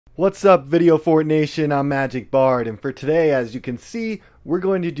What's up, Video Fort Nation? I'm Magic Bard, and for today, as you can see, we're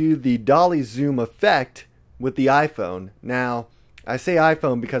going to do the Dolly Zoom effect with the iPhone. Now, I say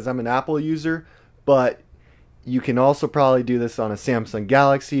iPhone because I'm an Apple user, but you can also probably do this on a Samsung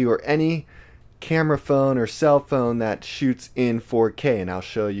Galaxy or any camera phone or cell phone that shoots in 4K, and I'll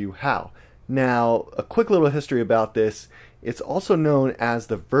show you how. Now, a quick little history about this. It's also known as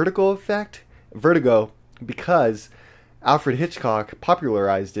the Vertigo Effect, Vertigo, because Alfred Hitchcock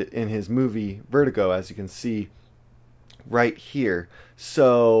popularized it in his movie Vertigo, as you can see right here.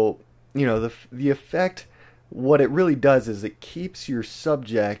 So, you know, the effect, what it really does is it keeps your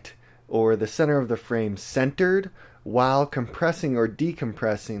subject or the center of the frame centered while compressing or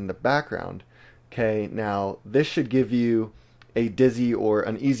decompressing the background. Okay, now this should give you a dizzy or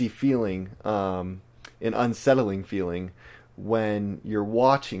uneasy feeling, an unsettling feeling when you're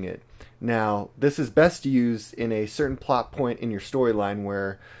watching it. Now, this is best used in a certain plot point in your storyline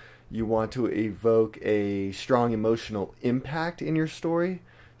where you want to evoke a strong emotional impact in your story.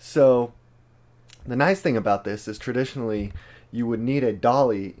 So, the nice thing about this is traditionally you would need a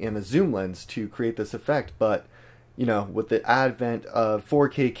dolly and a zoom lens to create this effect, but you know, with the advent of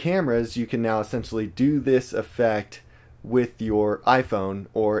 4K cameras, you can now essentially do this effect with your iPhone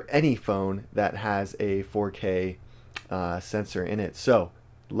or any phone that has a 4K sensor in it. So,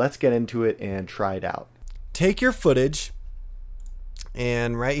 let's get into it and try it out. Take your footage,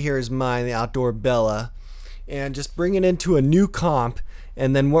 and right here is mine, the outdoor Bella, and just bring it into a new comp.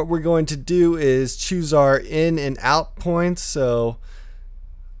 And then what we're going to do is choose our in and out points. So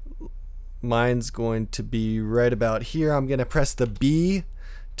mine's going to be right about here. I'm going to press the B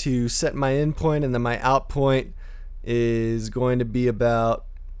to set my in point, and then my out point is going to be about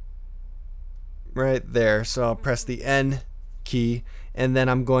right there. So I'll press the N key, and then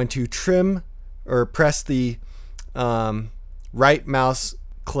I'm going to trim or press the right mouse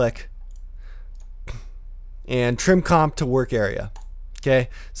click and trim comp to work area. Okay,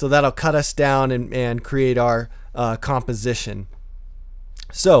 so that'll cut us down and create our composition.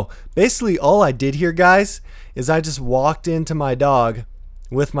 So basically all I did here, guys, is I just walked into my dog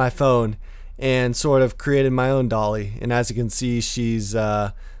with my phone and sort of created my own dolly. And as you can see, she's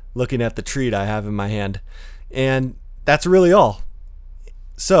looking at the treat I have in my hand. And that's really all.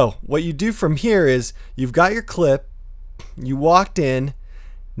 So what you do from here is you've got your clip, you walked in.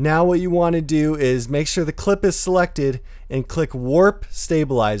 Now what you want to do is make sure the clip is selected and click Warp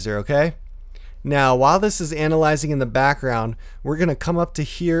Stabilizer, okay? Now while this is analyzing in the background, we're going to come up to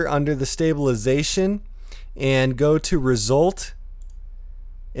here under the stabilization and go to Result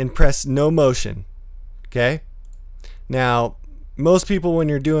and press No Motion, okay? Now most people, when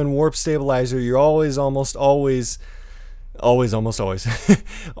you're doing Warp Stabilizer, you're almost always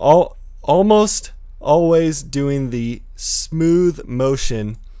doing the smooth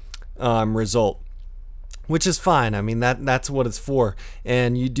motion result, which is fine. I mean, that's what it's for.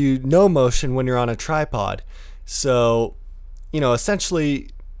 And you do no motion when you're on a tripod. So, you know, essentially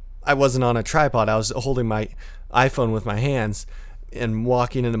I wasn't on a tripod. I was holding my iPhone with my hands and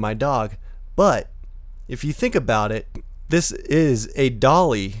walking into my dog. But if you think about it, this is a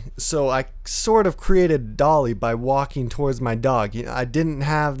dolly, so I sort of created dolly by walking towards my dog. You know, I didn't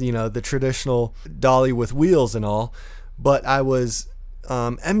have, you know, the traditional dolly with wheels and all, but I was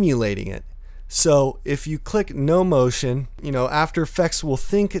emulating it. So if you click no motion, you know, After Effects will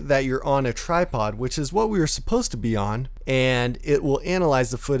think that you're on a tripod, which is what we were supposed to be on, and it will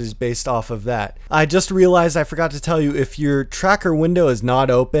analyze the footage based off of that. I just realized I forgot to tell you, if your tracker window is not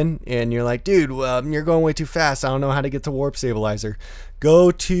open and you're like, dude, you're going way too fast, I don't know how to get to Warp Stabilizer, go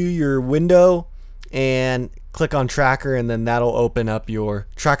to your window and click on tracker, and then that'll open up your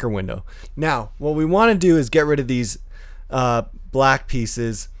tracker window. Now what we want to do is get rid of these black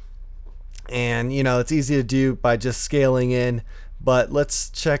pieces. And you know, it's easy to do by just scaling in, but let's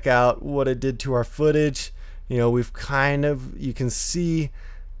check out what it did to our footage. You know, we've you can see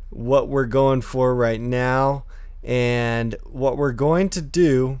what we're going for right now, and what we're going to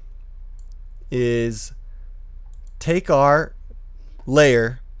do is take our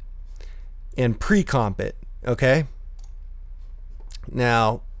layer and pre-comp it. Okay,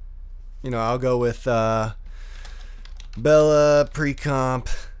 now, you know, I'll go with Bella pre-comp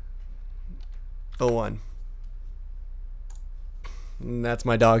 01. And that's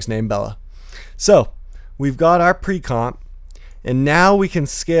my dog's name, Bella. So we've got our pre-comp, and now we can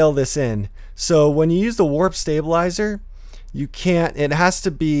scale this in. So when you use the Warp Stabilizer, you can't, it has to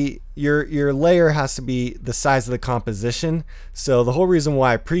be, your layer has to be the size of the composition. So the whole reason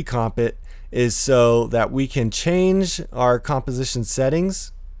why I pre-comp it is so that we can change our composition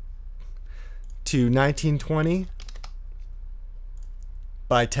settings to 1920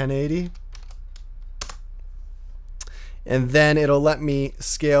 by 1080. And then it'll let me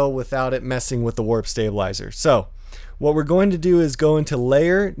scale without it messing with the warp stabilizer. So what we're going to do is go into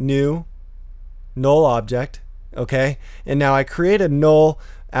Layer, New, Null Object, okay? And now I create a null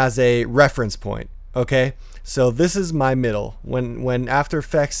as a reference point, okay? So this is my middle. When After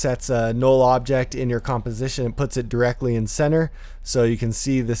Effects sets a null object in your composition, it puts it directly in center. So you can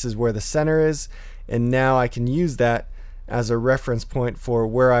see this is where the center is. And now I can use that as a reference point for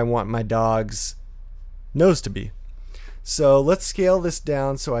where I want my dog's nose to be. So let's scale this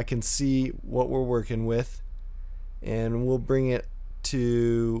down so I can see what we're working with. And we'll bring it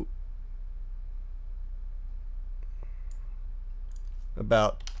to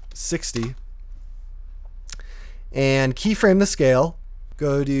about 60. And keyframe the scale.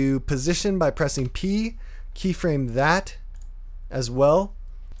 Go to position by pressing P, keyframe that as well,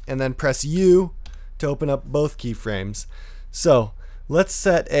 and then press U to open up both keyframes. So let's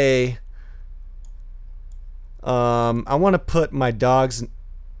set a I want to put my dog's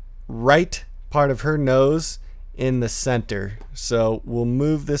right part of her nose in the center. So we'll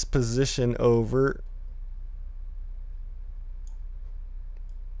move this position over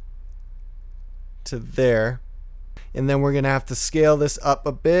to there. And then we're going to have to scale this up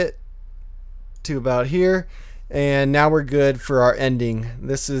a bit to about here. And now we're good for our ending.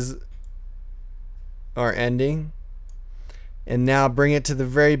 This is our ending. And now bring it to the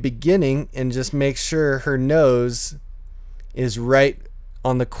very beginning and just make sure her nose is right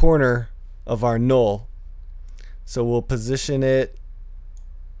on the corner of our null. So we'll position it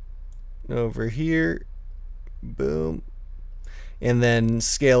over here. Boom. And then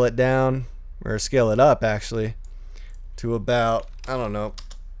scale it down, or scale it up actually, to about, I don't know,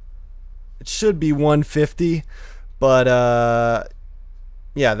 it should be 150, but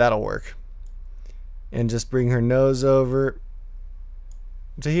yeah, that'll work. And just bring her nose over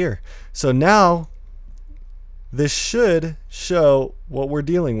to here. So now this should show what we're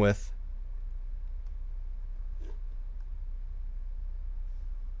dealing with.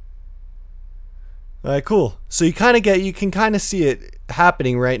 Alright, cool. So you kind of get, you can kind of see it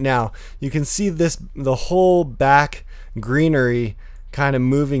happening right now. You can see this, the whole back greenery kind of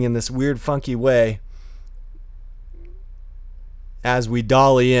moving in this weird funky way as we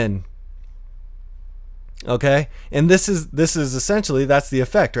dolly in. Okay, and this is essentially, that's the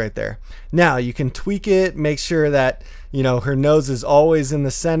effect right there. Now you can tweak it, make sure that, you know, her nose is always in the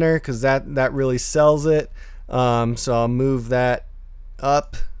center, because that really sells it. So I'll move that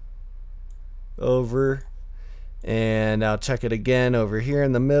up, over, and I'll check it again over here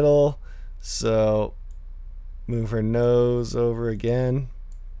in the middle. So move her nose over again.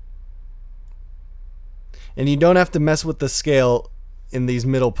 And you don't have to mess with the scale in these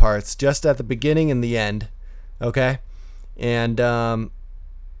middle parts, just at the beginning and the end. Okay, and I'll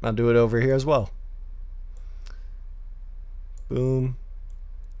do it over here as well. Boom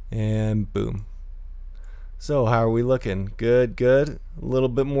and boom. So how are we looking? Good, good. A little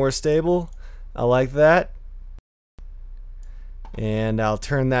bit more stable. I like that. And I'll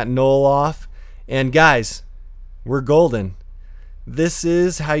turn that null off. And guys, we're golden. This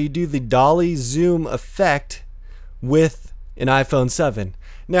is how you do the Dolly Zoom effect with an iPhone 7.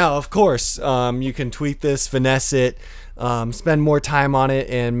 Now, of course, you can tweak this, finesse it, spend more time on it,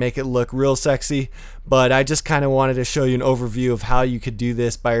 and make it look real sexy. But I just kind of wanted to show you an overview of how you could do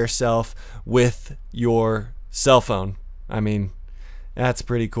this by yourself with your cell phone. I mean, that's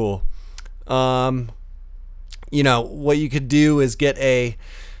pretty cool. You know, what you could do is get a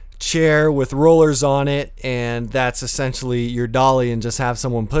chair with rollers on it, and that's essentially your dolly, and just have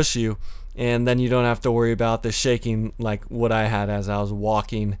someone push you. And then you don't have to worry about the shaking like what I had as I was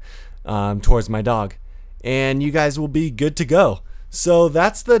walking towards my dog. And you guys will be good to go. So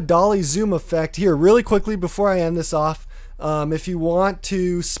that's the Dolly Zoom effect here. Really quickly before I end this off, if you want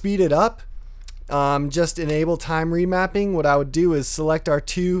to speed it up, just enable time remapping. What I would do is select our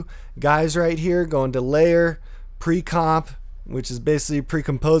two guys right here, go into Layer, Pre-Comp, which is basically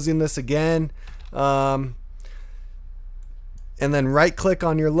pre-composing this again. And then right click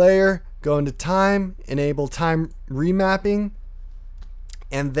on your layer, go into time, enable time remapping,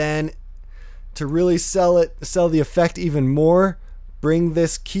 and then to really sell the effect even more, bring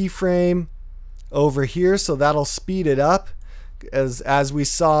this keyframe over here, so that'll speed it up, as we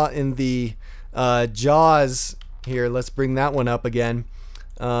saw in the Jaws here. Let's bring that one up again.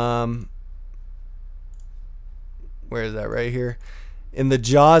 Where is that? Right here. In the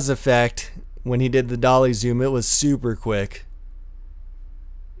Jaws effect, when he did the dolly zoom, it was super quick.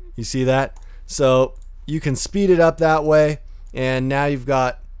 You see that? So you can speed it up that way, and now you've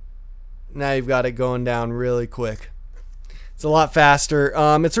got it going down really quick. It's a lot faster.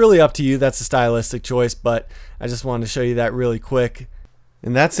 It's really up to you. That's a stylistic choice, but I just wanted to show you that really quick.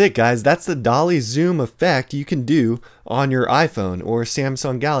 And that's it, guys. That's the Dolly Zoom effect you can do on your iPhone or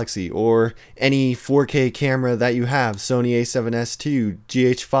Samsung Galaxy or any 4K camera that you have. Sony a7S II,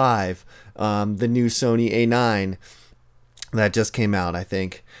 GH5, the new Sony A9 that just came out, I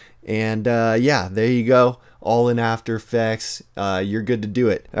think. And yeah, there you go. All in After Effects. You're good to do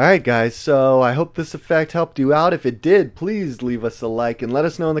it. Alright guys, so I hope this effect helped you out. If it did, please leave us a like and let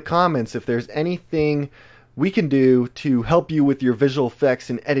us know in the comments if there's anything we can do to help you with your visual effects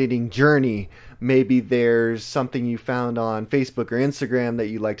and editing journey. Maybe there's something you found on Facebook or Instagram that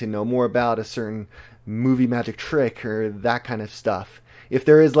you'd like to know more about, a certain movie magic trick or that kind of stuff. If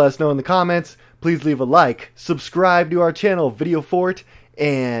there is, let us know in the comments. Please leave a like, subscribe to our channel, Video Fort,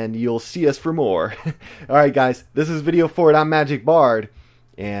 and you'll see us for more. Alright guys, this is Video Fort, I'm Magic Bard,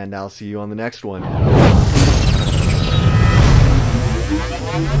 and I'll see you on the next one.